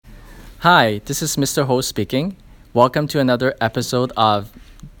Hi, this is Mr. Ho speaking. Welcome to another episode of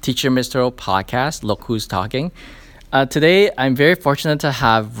Teacher Mr. Ho podcast, Look Who's Talking. Today, I'm very fortunate to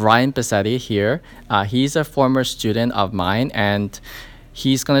have Ryan Bassetti here. He's a former student of mine, and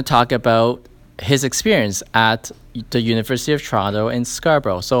he's going to talk about his experience at the University of Toronto in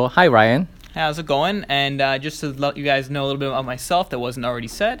Scarborough. So, hi, Ryan. How's it going? And just to let you guys know a little bit about myself that wasn't already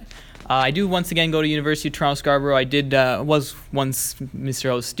said, I do once again go to University of Toronto Scarborough. I was once Mr.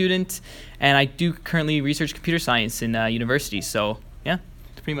 O's student, and I do currently research computer science in university. So yeah,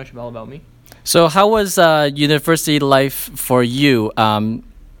 it's pretty much all about me. So, how was university life for you,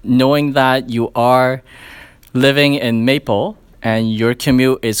 knowing that you are living in Maple and your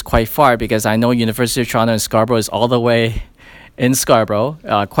commute is quite far? Because I know University of Toronto and Scarborough is all the way in Scarborough,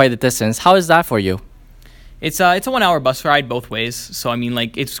 quite a distance. How is that for you? It's a 1 hour bus ride both ways. So I mean,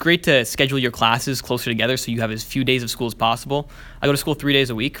 like, it's great to schedule your classes closer together so you have as few days of school as possible. I go to school 3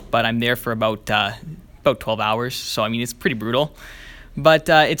 days a week, but I'm there for about 12 hours. So I mean, it's pretty brutal. But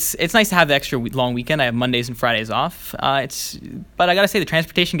it's nice to have the extra long weekend. I have Mondays and Fridays off. But I gotta say, the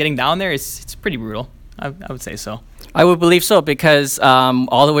transportation getting down there it's pretty brutal. I would say so. I would believe so because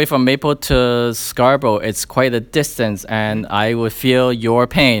all the way from Maple to Scarborough, it's quite a distance, and I would feel your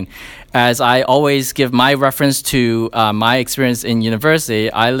pain. As I always give my reference to my experience in university,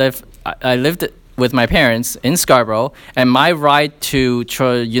 I lived with my parents in Scarborough, and my ride to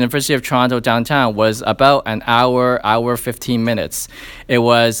University of Toronto downtown was about an hour 15 minutes. It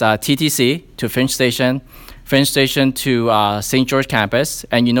was TTC to Finch Station to St. George campus.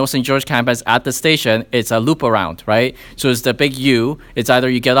 And you know St. George campus at the station, it's a loop around, right? So it's the big U. It's either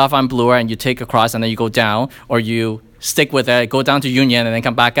you get off on Bloor and you take across and then you go down, or you stick with it, go down to Union and then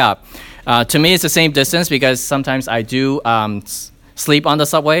come back up. To me, it's the same distance because sometimes I do sleep on the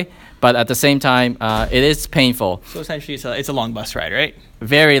subway, but at the same time, it is painful. So essentially, it's a long bus ride, right?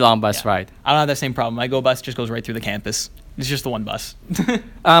 Very long bus ride. I don't have that same problem. My Go bus just goes right through the campus. It's just the one bus.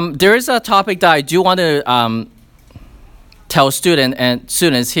 There is a topic that I do want to tell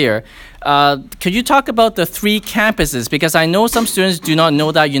students here. Could you talk about the three campuses? Because I know some students do not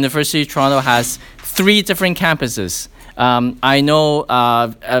know that University of Toronto has three different campuses. I know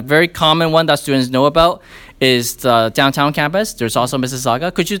a very common one that students know about is the downtown campus. There's also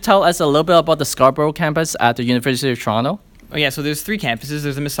Mississauga. Could you tell us a little bit about the Scarborough campus at the University of Toronto? Oh yeah, so there's three campuses.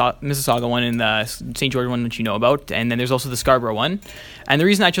 There's the Mississauga one and the St. George one, which you know about, and then there's also the Scarborough one. And the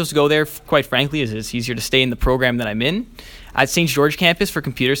reason I chose to go there, quite frankly, is it's easier to stay in the program that I'm in. At St. George campus for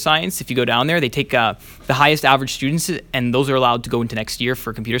computer science, if you go down there, they take the highest average students, and those are allowed to go into next year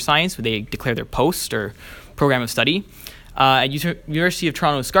for computer science, where they declare their post or program of study. At University of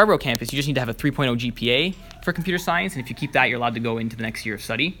Toronto Scarborough campus, you just need to have a 3.0 GPA for computer science, and if you keep that, you're allowed to go into the next year of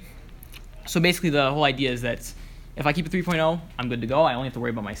study. So basically, the whole idea is that if I keep a 3.0, I'm good to go. I only have to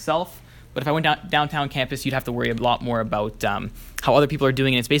worry about myself. But if I went downtown campus, you'd have to worry a lot more about how other people are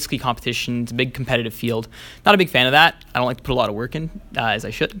doing. And it's basically competition. It's a big competitive field. Not a big fan of that. I don't like to put a lot of work in, as I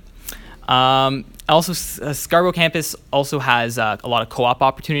should. Also, Scarborough campus also has a lot of co-op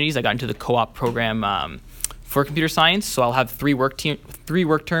opportunities. I got into the co-op program for computer science. So I'll have three work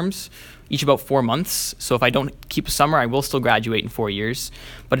terms, each about 4 months. So if I don't keep a summer, I will still graduate in 4 years.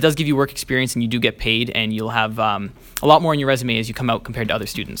 But it does give you work experience, and you do get paid, and you'll have a lot more on your resume as you come out compared to other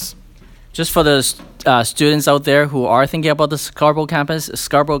students. Just for the students out there who are thinking about the Scarborough campus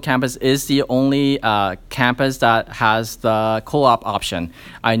is the only campus that has the co-op option.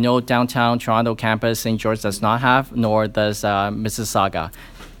 I know downtown Toronto campus, St. George does not have, nor does Mississauga.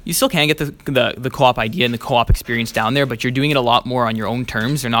 You still can get the co-op idea and the co-op experience down there, but you're doing it a lot more on your own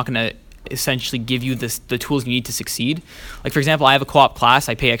terms. They're not going to essentially give you the tools you need to succeed. Like, for example, I have a co-op class.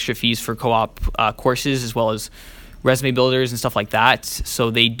 I pay extra fees for co-op courses as well as resume builders and stuff like that.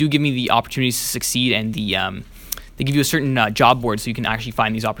 So they do give me the opportunities to succeed, and they give you a certain job board so you can actually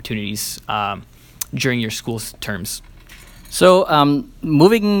find these opportunities during your school's terms. So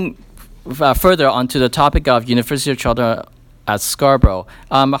moving further onto the topic of University of Toronto at Scarborough,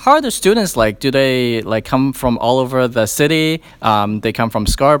 how are the students like? Do they come from all over the city? They come from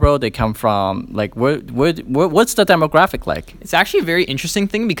Scarborough. They come from what's the demographic like? It's actually a very interesting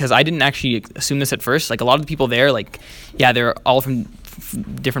thing because I didn't actually assume this at first. Like, a lot of the people there, they're all from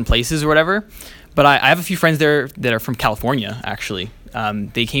different places or whatever. But I have a few friends there that are from California, actually.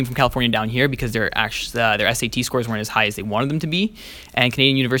 They came from California down here because their SAT scores weren't as high as they wanted them to be. And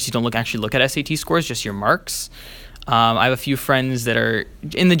Canadian universities don't look at SAT scores, just your marks. I have a few friends that are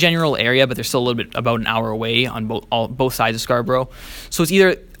in the general area, but they're still a little bit about an hour away on both sides of Scarborough. So it's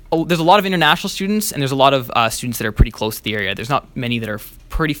either there's a lot of international students, and there's a lot of students that are pretty close to the area. There's not many that are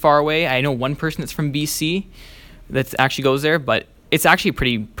pretty far away. I know one person that's from BC that actually goes there, but it's actually a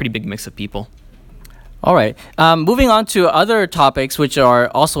pretty big mix of people. All right. Moving on to other topics which are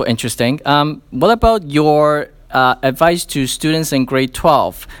also interesting. What about your advice to students in grade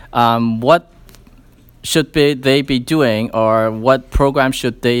 12? What should they be doing, or what programs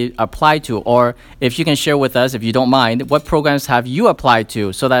should they apply to? Or if you can share with us, if you don't mind, what programs have you applied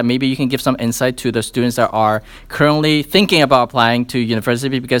to, so that maybe you can give some insight to the students that are currently thinking about applying to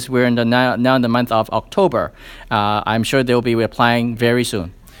university, because we're in now in the month of October. I'm sure they'll be applying very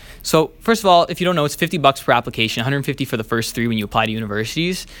soon. So first of all, if you don't know, it's $50 per application, $150 for the first 3 when you apply to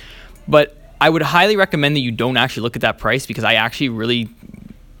universities. But I would highly recommend that you don't actually look at that price, because I actually really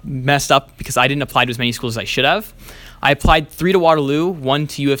messed up because I didn't apply to as many schools as I should have. I applied 3 to Waterloo, 1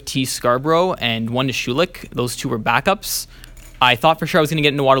 to U of T Scarborough, and 1 to Schulich. Those 2 were backups. I thought for sure I was going to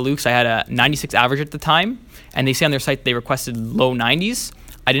get into Waterloo because I had a 96 average at the time, and they say on their site they requested low 90s.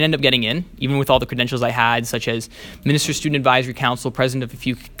 I didn't end up getting in, even with all the credentials I had, such as Minister Student Advisory Council, president of a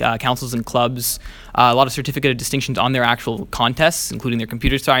few councils and clubs, a lot of certificate of distinctions on their actual contests, including their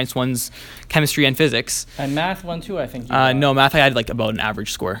computer science ones, chemistry, and physics. And math one too, I think. No, math I had like about an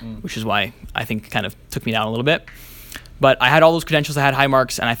average score, which is why I think kind of took me down a little bit. But I had all those credentials, I had high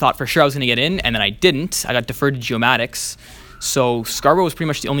marks, and I thought for sure I was going to get in, and then I didn't. I got deferred to geomatics. So Scarborough was pretty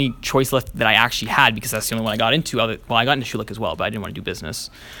much the only choice left that I actually had, because that's the only one I got into. I got into Schulich as well, but I didn't want to do business.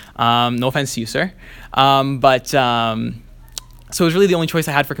 No offense to you, sir. So it was really the only choice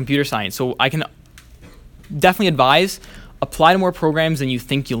I had for computer science. So I can definitely advise, apply to more programs than you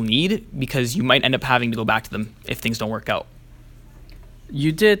think you'll need, because you might end up having to go back to them if things don't work out.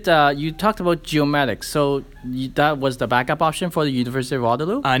 You did. You talked about geomatics, so that was the backup option for the University of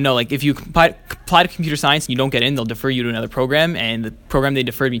Waterloo? No, like if you apply to computer science and you don't get in, they'll defer you to another program, and the program they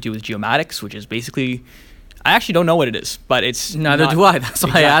deferred me to was geomatics, which is basically, I actually don't know what it is, but it's neither do I. That's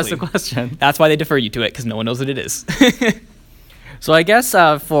why I asked the question. That's why they defer you to it, because no one knows what it is. So I guess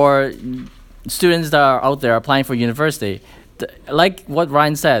for students that are out there applying for university, like what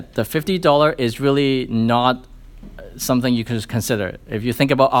Ryan said, the $50 is really not something you could consider. If you think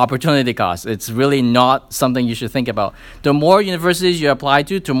about opportunity cost, it's really not something you should think about. The more universities you apply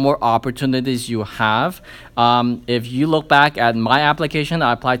to, the more opportunities you have. If you look back at my application,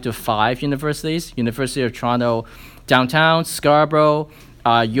 I applied to 5 universities: University of Toronto Downtown, Scarborough,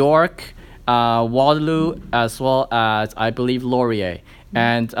 York, Waterloo, as well as, I believe, Laurier.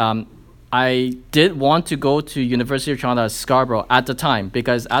 And I did want to go to University of Toronto Scarborough at the time,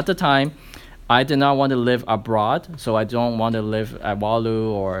 because at the time, I did not want to live abroad, so I don't want to live at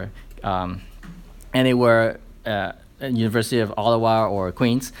Waterloo or anywhere, University of Ottawa or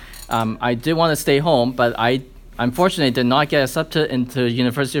Queens. I did want to stay home, but I unfortunately did not get accepted into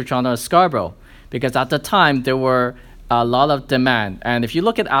University of Toronto Scarborough, because at the time there were a lot of demand. And if you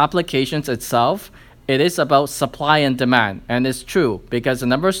look at applications itself, it is about supply and demand, and it's true, because the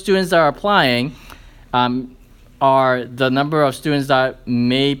number of students that are applying are the number of students that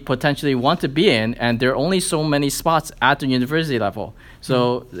may potentially want to be in, and there are only so many spots at the university level.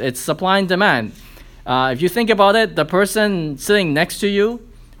 So it's supply and demand. If you think about it, the person sitting next to you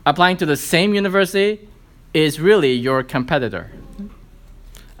applying to the same university is really your competitor.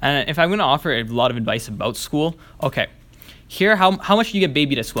 And if I'm going to offer a lot of advice about school, okay, here, how much do you get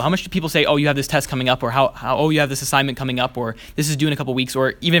babied at school? How much do people say, oh, you have this test coming up, or oh, you have this assignment coming up, or this is due in a couple weeks,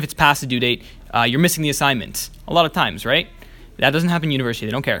 or even if it's past the due date, you're missing the assignment. A lot of times, right? That doesn't happen in university.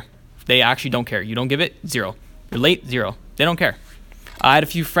 They don't care. They actually don't care. You don't give it, 0. You're late, 0. They don't care. I had a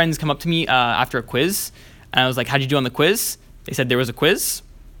few friends come up to me after a quiz, and I was like, how'd you do on the quiz? They said there was a quiz.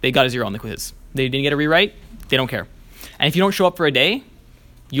 They got a 0 on the quiz. They didn't get a rewrite. They don't care. And if you don't show up for a day,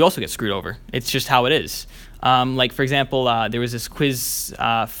 you also get screwed over. It's just how it is. Like, for example, there was this quiz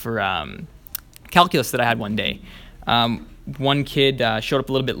for calculus that I had one day. One kid showed up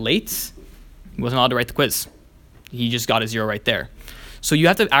a little bit late. He wasn't allowed to write the quiz. He just got a 0 right there. So you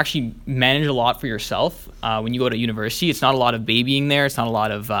have to actually manage a lot for yourself when you go to university. It's not a lot of babying there. It's not a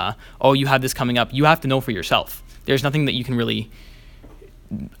lot of, oh, you have this coming up. You have to know for yourself. There's nothing that you can really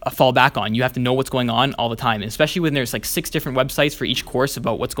fall back on. You have to know what's going on all the time, and especially when there's like 6 different websites for each course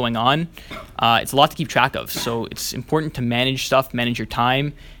about what's going on. It's a lot to keep track of. So it's important to manage stuff, manage your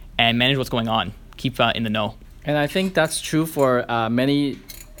time, and manage what's going on. Keep in the know. And I think that's true for many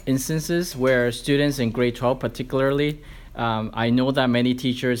instances where students in grade 12 particularly, I know that many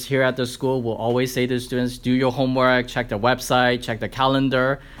teachers here at the school will always say to students, do your homework, check the website, check the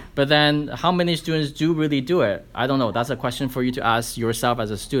calendar. But then how many students do really do it? I don't know. That's a question for you to ask yourself as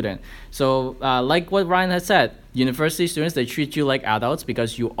a student. So like what Ryan has said, university students, they treat you like adults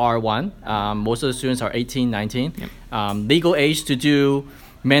because you are one. Most of the students are 18, 19. Yep. Legal age to do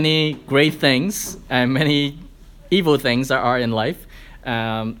many great things and many evil things that are in life.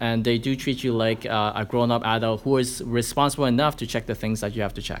 And they do treat you like a grown-up adult who is responsible enough to check the things that you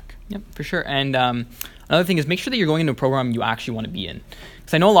have to check. Yep, for sure. And another thing is make sure that you're going into a program you actually want to be in.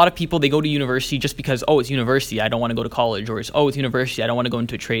 Because I know a lot of people, they go to university just because, oh, it's university, I don't want to go to college. Or it's university, I don't want to go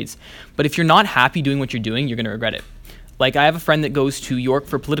into trades. But if you're not happy doing what you're doing, you're going to regret it. Like, I have a friend that goes to York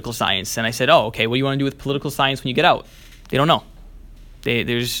for political science. And I said, oh, okay, what do you want to do with political science when you get out? They don't know.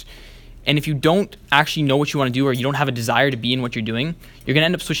 And if you don't actually know what you want to do, or you don't have a desire to be in what you're doing, you're going to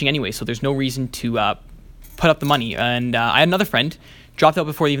end up switching anyway. So there's no reason to put up the money. And I had another friend dropped out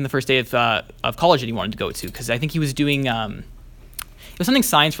before even the first day of college that he wanted to go to, because I think he was doing it was something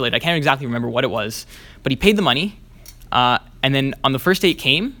science related. I can't exactly remember what it was, but he paid the money, and then on the first day it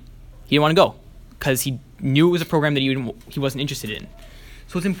came, he didn't want to go because he knew it was a program that he wasn't interested in.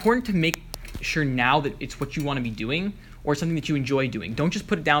 So it's important to make sure now that it's what you want to be doing, or something that you enjoy doing. Don't just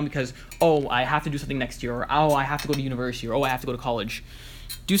put it down because, oh, I have to do something next year, or oh, I have to go to university, or oh, I have to go to college.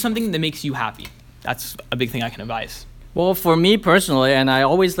 Do something that makes you happy. That's a big thing I can advise. Well, for me personally, and I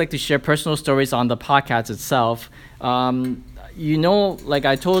always like to share personal stories on the podcast itself, like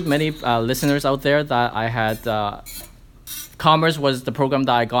I told many listeners out there that I had commerce was the program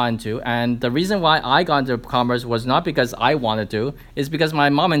that I got into. And the reason why I got into commerce was not because I wanted to, it's because my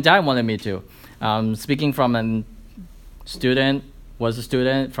mom and dad wanted me to. Speaking from a student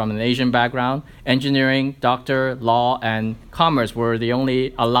from an Asian background, engineering, doctor, law, and commerce were the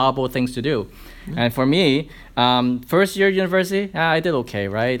only allowable things to do. Mm-hmm. And for me, first year university, I did okay,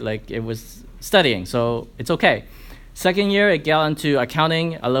 right? Like, it was studying, so it's okay. Second year, it got into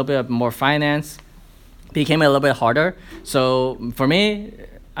accounting, a little bit more finance, became a little bit harder. So for me,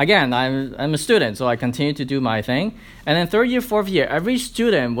 again, I'm a student, so I continued to do my thing. And then third year, fourth year, every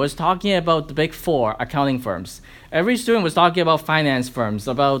student was talking about the big four accounting firms. Every student was talking about finance firms,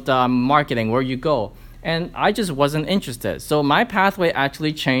 about marketing, where you go. And I just wasn't interested. So my pathway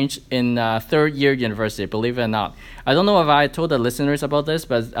actually changed in third year university, believe it or not. I don't know if I told the listeners about this,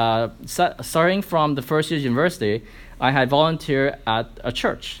 but starting from the first year university, I had volunteered at a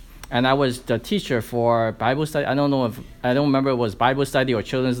church. And I was the teacher for Bible study. I don't remember if it was Bible study or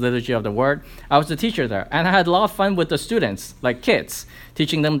children's liturgy of the word. I was the teacher there. And I had a lot of fun with the students, like kids,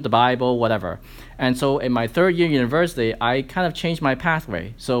 teaching them the Bible, whatever. And so in my third year university, I kind of changed my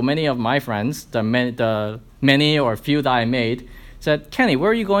pathway. So many of my friends, the many or few that I made, said, Kenny,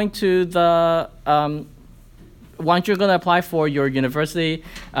 where are you going to why aren't you going to apply for your university?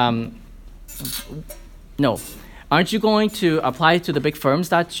 No. Aren't you going to apply to the big firms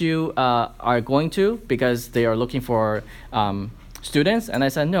that you are going to because they are looking for students? And I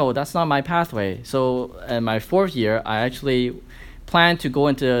said, no, that's not my pathway. So in my fourth year, I actually planned to go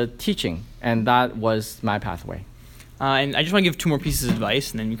into teaching, and that was my pathway. And I just want to give two more pieces of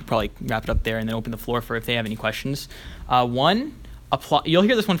advice, and then you could probably wrap it up there and then open the floor for if they have any questions. One, apply. You'll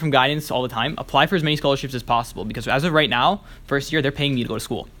hear this one from guidance all the time. Apply for as many scholarships as possible, because as of right now, first year, they're paying me to go to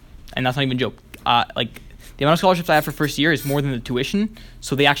school. And that's not even a joke. The amount of scholarships I have for first year is more than the tuition,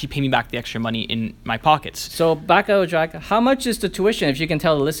 so they actually pay me back the extra money in my pockets. So back out, Jack, how much is the tuition, if you can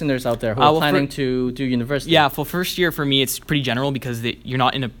tell the listeners out there who are planning to do university? Yeah, for first year for me, it's pretty general because you're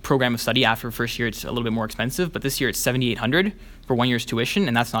not in a program of study. After first year, it's a little bit more expensive, but this year it's $7,800 for 1 year's tuition,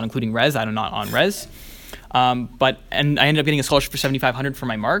 and that's not including res. I'm not on res. And I ended up getting a scholarship for $7,500 for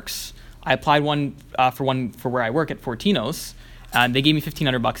my marks. I applied for where I work at Fortino's, and they gave me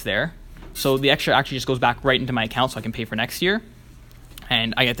 $1,500 there. So the extra actually just goes back right into my account so I can pay for next year.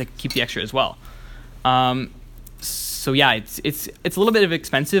 And I get to keep the extra as well. So yeah, it's a little bit of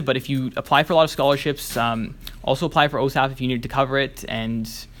expensive, but if you apply for a lot of scholarships, also apply for OSAP if you need to cover it, and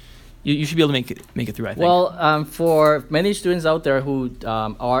you should be able to make it through, I think. Well, for many students out there who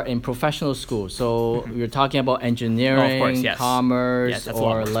are in professional school, so you're talking about engineering, of course, yes. commerce,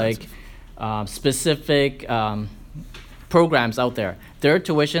 or like specific programs out there, their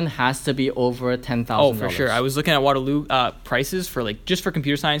tuition has to be over $10,000. Oh, for sure. I was looking at Waterloo prices for just for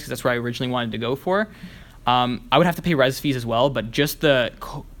computer science, because that's where I originally wanted to go for. I would have to pay res fees as well, but just the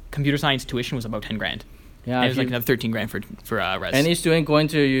computer science tuition was about $10,000. Yeah, and it was like another $13,000 for res. Any student going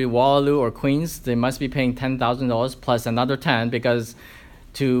to Waterloo or Queens, they must be paying $10,000 plus another $10,000, because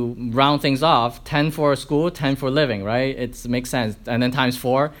to round things off, 10 for school, 10 for living, right? It makes sense. And then times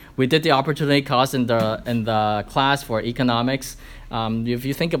 4. We did the opportunity cost in the class for economics. If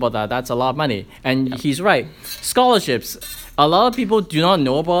you think about that, that's a lot of money. And he's right. Scholarships. A lot of people do not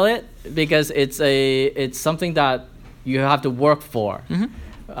know about it because it's something that you have to work for. Mm-hmm.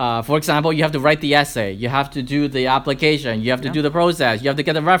 For example, you have to write the essay, you have to do the application, you have to do the process, you have to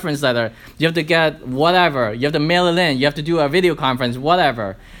get a reference letter, you have to get whatever, you have to mail it in, you have to do a video conference,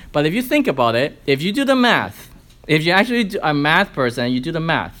 whatever. But if you think about it, if you do the math, If you actually do a math person, you do the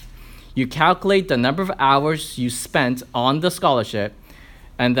math. You calculate the number of hours you spent on the scholarship,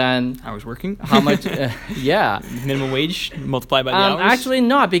 and then Hours working. how much. Yeah. Minimum wage multiplied by the hours. Actually,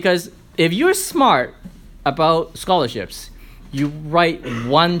 not, because if you're smart about scholarships, you write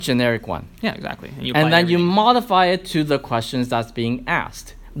one generic one. Yeah, exactly. And And then you everything. modify it to the questions that's being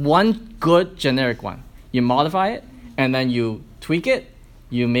asked. One good generic one. You modify it, and then you tweak it,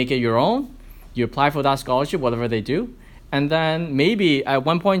 you make it your own, you apply for that scholarship, whatever they do, and then maybe at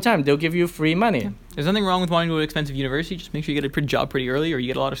one point in time, they'll give you free money. There's nothing wrong with wanting to go to an expensive university. Just make sure you get a pretty job pretty early, or you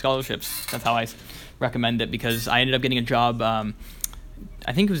get a lot of scholarships. That's how I recommend it, because I ended up getting a job.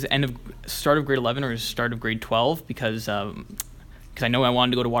 I think it was the start of grade 11 or start of grade 12, because I know I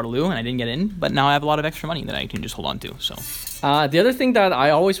wanted to go to Waterloo and I didn't get in. But now I have a lot of extra money that I can just hold on to. So The other thing that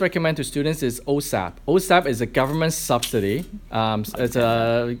I always recommend to students is OSAP. OSAP is a government subsidy.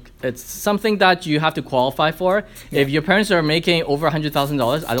 It's something that you have to qualify for. If your parents are making over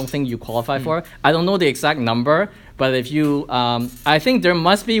 $100,000, I don't think you qualify for it. I don't know the exact number, but if you, I think there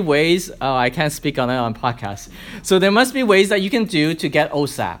must be ways. I can't speak on it on podcasts. So there must be ways that you can do to get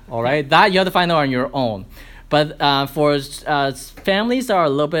OSAP. All right, that you have to find out on your own. But for families that are a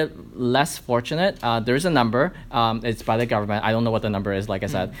little bit less fortunate, there's a number. It's by the government. I don't know what the number is, like I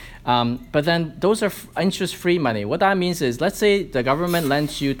said. But then those are interest-free money. What that means is, let's say the government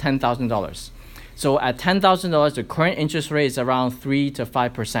lends you $10,000. So at $10,000, the current interest rate is around 3 to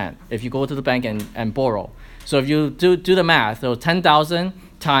 5% if you go to the bank and borrow. So if you do the math, so 10,000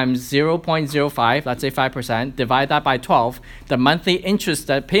 times 0.05, let's say 5%, divide that by 12, the monthly interest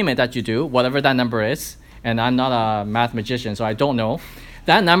payment that you do, whatever that number is, and I'm not a math magician, so I don't know.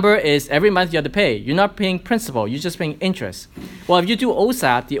 That number is every month you have to pay. You're not paying principal, you're just paying interest. Well, if you do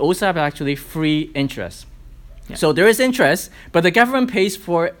OSAP, the OSAP is actually free interest. Yeah. So there is interest, but the government pays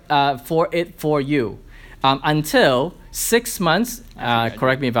for it for you until 6 months.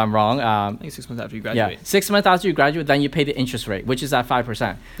 Correct me if I'm wrong. I think 6 months after you graduate. Yeah, 6 months after you graduate, then you pay the interest rate, which is at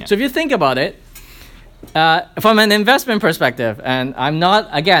 5%. Yeah. So if you think about it, from an investment perspective, and I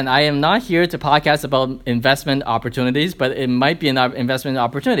am not here to podcast about investment opportunities, but it might be an investment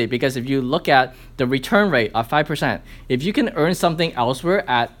opportunity, because if you look at the return rate of 5%, if you can earn something elsewhere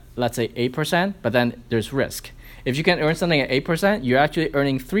at, let's say, 8%, but then there's risk. If you can earn something at 8%, you're actually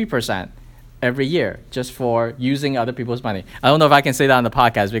earning 3% every year just for using other people's money. I don't know if I can say that on the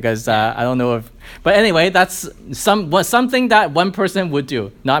podcast, because I don't know if... But anyway, that's something that one person would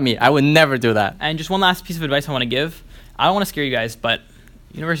do, not me. I would never do that. And just one last piece of advice I want to give. I don't want to scare you guys, but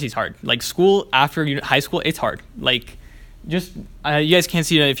university's hard. Like, school after high school, it's hard. Like, just... you guys can't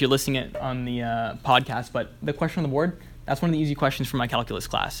see it if you're listening it on the podcast, but the question on the board, that's one of the easy questions from my calculus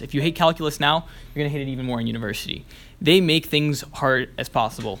class. If you hate calculus now, you're going to hate it even more in university. They make things hard as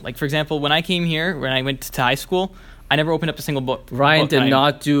possible. Like, for example, when I came here, when I went to high school, I never opened up a single book. Ryan did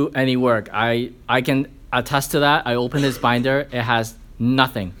not do any work. I can attest to that. I opened his binder. It has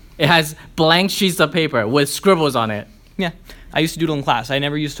nothing. It has blank sheets of paper with scribbles on it. Yeah. I used to doodle in class. I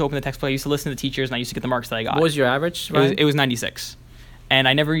never used to open the textbook. I used to listen to the teachers, and I used to get the marks that I got. What was your average, Ryan? It was 96. And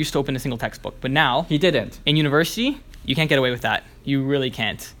I never used to open a single textbook. But now... He didn't. In university, you can't get away with that. You really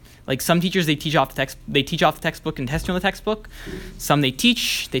can't. Like, some teachers, they teach off the textbook and test you on the textbook. Some they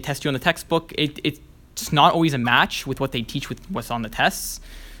test you on the textbook. It's not always a match with what they teach with what's on the tests.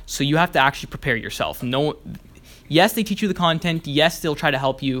 So you have to actually prepare yourself. Yes, they teach you the content. Yes, they'll try to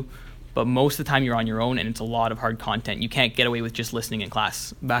help you. But most of the time you're on your own, and it's a lot of hard content. You can't get away with just listening in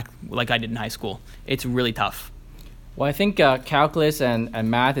class back like I did in high school. It's really tough. Well, I think calculus and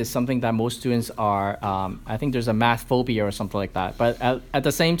math is something that most students are, I think there's a math phobia or something like that. But at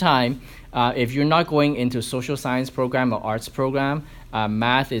the same time, if you're not going into social science program or arts program,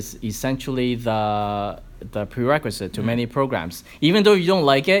 math is essentially the prerequisite to many programs. Even though you don't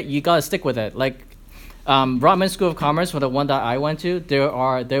like it, you got to stick with it. Like Rodman School of Commerce, for the one that I went to,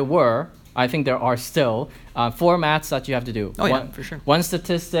 there were, I think there are still, 4 maths that you have to do. Oh, yeah, for sure. 1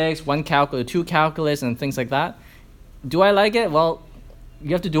 statistics, 1 calculus, 2 calculus, and things like that. Do I like it? Well,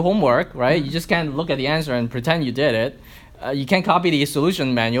 you have to do homework, right? Mm-hmm. You just can't look at the answer and pretend you did it. You can't copy the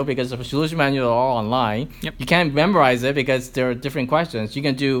solution manual because the solution manual are all online. Yep. You can't memorize it because there are different questions. You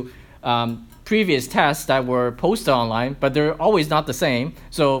can do previous tests that were posted online, but they're always not the same.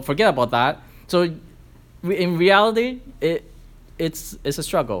 So forget about that. So in reality, it's a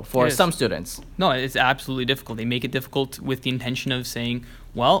struggle for some students. No, it's absolutely difficult. They make it difficult with the intention of saying,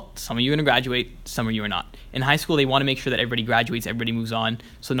 well, some of you are going to graduate, some of you are not. In high school, they want to make sure that everybody graduates, everybody moves on,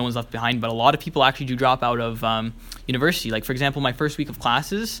 so no one's left behind. But a lot of people actually do drop out of university. Like, for example, my first week of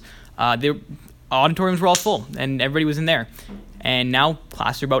classes, the auditoriums were all full, and everybody was in there. And now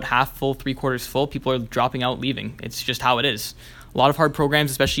classes are about half full, 3/4 full. People are dropping out, leaving. It's just how it is. A lot of hard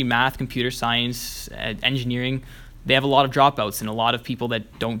programs, especially math, computer science, engineering, they have a lot of dropouts and a lot of people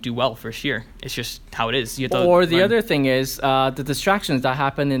that don't do well first year. It's just how it is. You have to Or the learn. other thing is the distractions that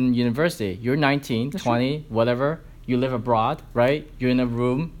happen in university. You're 19, 20, whatever. You live abroad, right? You're in a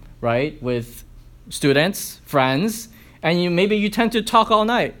room, right, with students, friends, and maybe you tend to talk all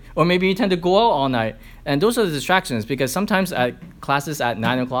night, or maybe you tend to go out all night. And those are the distractions, because sometimes at classes at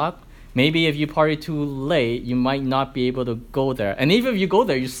 9 o'clock, maybe if you party too late, you might not be able to go there. And even if you go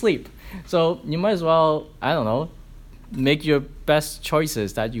there, you sleep. So you might as well, I don't know, make your best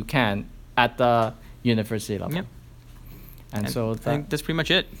choices that you can at the university level. Yep. And so I think that's pretty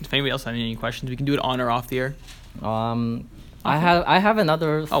much it. If anybody else has any questions, we can do it on or off the air. I have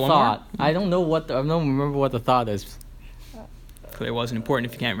another one more? thought. I don't remember what the thought is. It wasn't important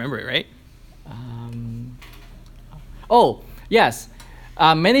if you can't remember it, right? Oh, yes.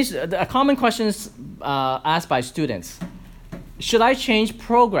 A common questions asked by students. Should I change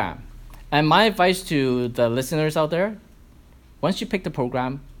program? And my advice to the listeners out there, once you pick the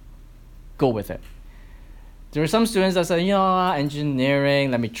program, go with it. There are some students that say,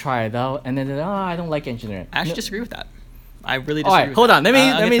 engineering, let me try it out. And then they're I don't like engineering. I actually disagree with that. I really All disagree right, with hold that. on.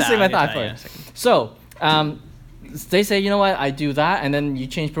 Let me say my thought I'll get to that first. in a second. So, they say, I do that, and then you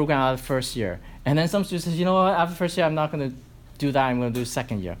change program out of the first year. And then some students say, after first year, I'm not going to do that. I'm going to do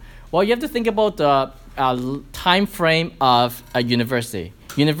second year. Well, you have to think about the time frame of a university.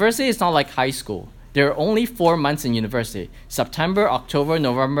 University is not like high school. There are only 4 months in university. September, October,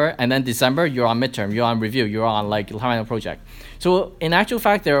 November, and then December, you're on midterm, you're on review, you're on final project. So in actual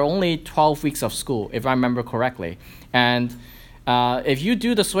fact, there are only 12 weeks of school, if I remember correctly. And if you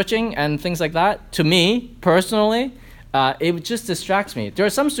do the switching and things like that, to me, personally, it just distracts me. There are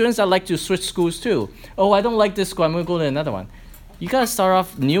some students that like to switch schools too. Oh, I don't like this school, I'm going to go to another one. You got to start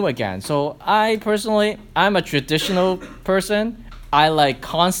off new again. So I'm a traditional person. I like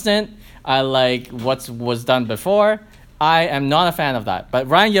constant. I like what was done before. I am not a fan of that. But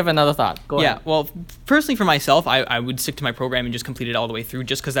Ryan, you have another thought. Go ahead. Yeah, well, personally for myself, I would stick to my program and just complete it all the way through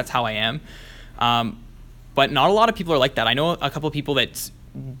just because that's how I am. But not a lot of people are like that. I know a couple of people that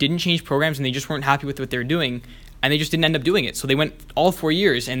didn't change programs and they just weren't happy with what they were doing and they just didn't end up doing it. So they went all 4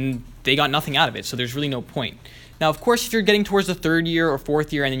 years and they got nothing out of it. So there's really no point. Now, of course, if you're getting towards the third year or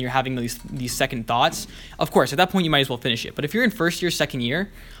fourth year and then you're having these second thoughts, of course, at that point you might as well finish it. But if you're in first year, second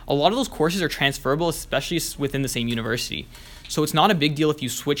year, a lot of those courses are transferable, especially within the same university. So it's not a big deal if you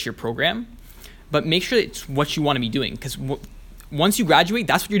switch your program, but make sure that it's what you want to be doing. Because once you graduate,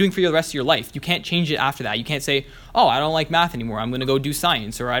 that's what you're doing for the rest of your life. You can't change it after that. You can't say, oh, I don't like math anymore, I'm going to go do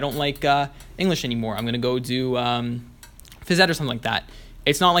science, or I don't like English anymore, I'm going to go do phys ed or something like that.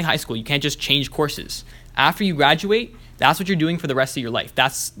 It's not like high school. You can't just change courses. After you graduate, that's what you're doing for the rest of your life.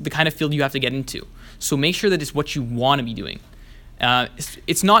 That's the kind of field you have to get into. So make sure that it's what you want to be doing.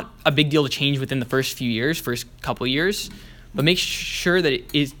 It's not a big deal to change within the first couple of years, but make sure that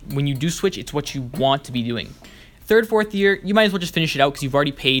it is, when you do switch, it's what you want to be doing. Third, fourth year, you might as well just finish it out because you've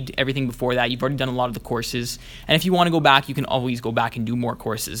already paid everything before that. You've already done a lot of the courses. And if you want to go back, you can always go back and do more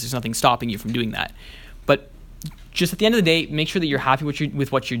courses. There's nothing stopping you from doing that. But just at the end of the day, make sure that you're happy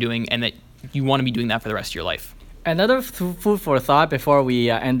with what you're doing and that you want to be doing that for the rest of your life. Another food for thought before we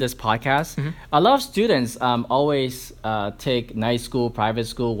end this podcast. Mm-hmm. A lot of students always take night school, private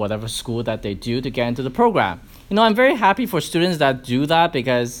school, whatever school that they do to get into the program. I'm very happy for students that do that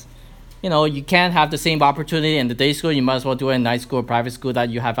because, you can't have the same opportunity in the day school. You might as well do it in night school or private school that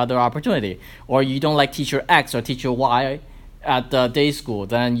you have other opportunity. Or you don't like teacher X or teacher Y at the day school,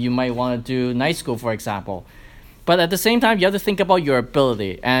 then you might want to do night school, for example. But at the same time, you have to think about your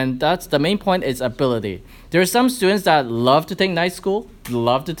ability. And that's the main point is ability. There are some students that love to take night school,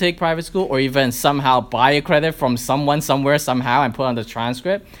 love to take private school, or even somehow buy a credit from someone somewhere somehow and put on the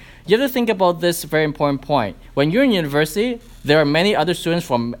transcript. You have to think about this very important point. When you're in university, there are many other students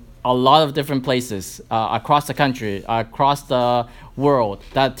from a lot of different places across the country, across the world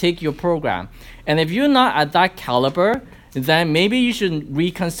that take your program. And if you're not at that caliber, then maybe you should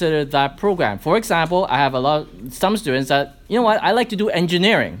reconsider that program. For example, I have some students that, I like to do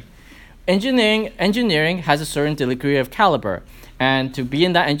engineering. Engineering has a certain degree of caliber. And to be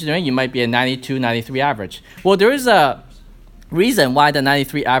in that engineering, you might be a 92, 93 average. Well, there is a reason why the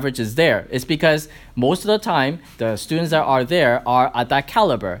 93 average is there. It's because most of the time, the students that are there are at that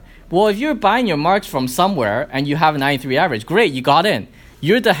caliber. Well, if you're buying your marks from somewhere and you have a 93 average, great, you got in.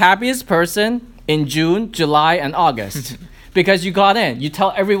 You're the happiest person in June, July, and August because you got in. You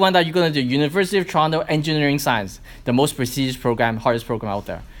tell everyone that you're going to do University of Toronto Engineering Science, the most prestigious program, hardest program out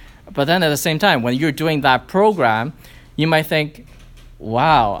there. But then at the same time, when you're doing that program, you might think,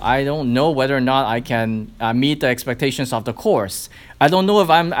 wow, I don't know whether or not I can meet the expectations of the course. I don't know if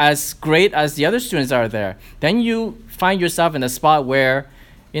I'm as great as the other students are there. Then you find yourself in a spot where,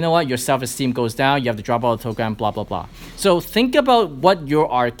 you know what, your self-esteem goes down, you have to drop out of the program, blah, blah, blah. So think about what you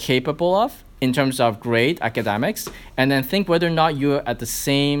are capable of in terms of grade, academics, and then think whether or not you're at the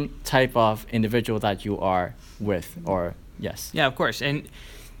same type of individual that you are with, or yes. Yeah, of course. And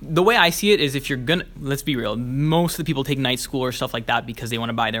the way I see it is, if you're gonna, let's be real, most of the people take night school or stuff like that because they want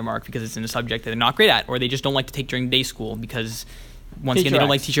to buy their mark because it's in a subject that they're not great at, or they just don't like to take during day school because, once again, they don't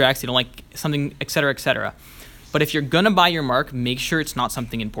like teacher X, they don't like something, et cetera, et cetera. But if you're going to buy your mark, make sure it's not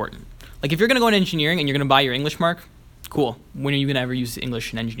something important. Like if you're going to go into engineering and you're going to buy your English mark, cool. When are you going to ever use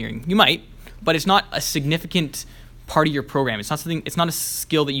English in engineering? You might, but it's not a significant part of your program. It's not something, it's not a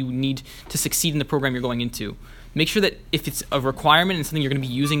skill that you need to succeed in the program you're going into. Make sure that if it's a requirement and something you're going to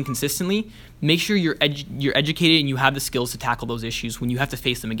be using consistently, make sure you're educated and you have the skills to tackle those issues when you have to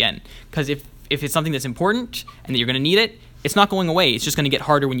face them again. Because if it's something that's important and that you're going to need it, it's not going away. It's just going to get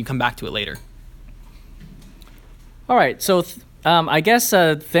harder when you come back to it later. All right. So I guess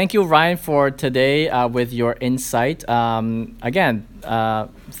thank you, Ryan, for today with your insight. Again,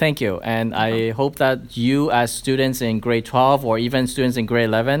 thank you. And I hope that you, as students in grade 12 or even students in grade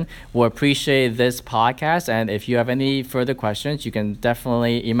 11, will appreciate this podcast. And if you have any further questions, you can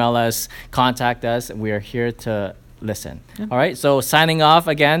definitely email us, contact us. We are here to listen. Yeah. All right. So signing off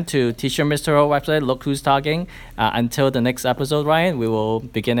again to Teacher Mr. Ho website, Look Who's Talking. Until the next episode, Ryan, we will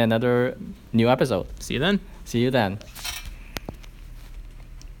begin another new episode. See you then. See you then.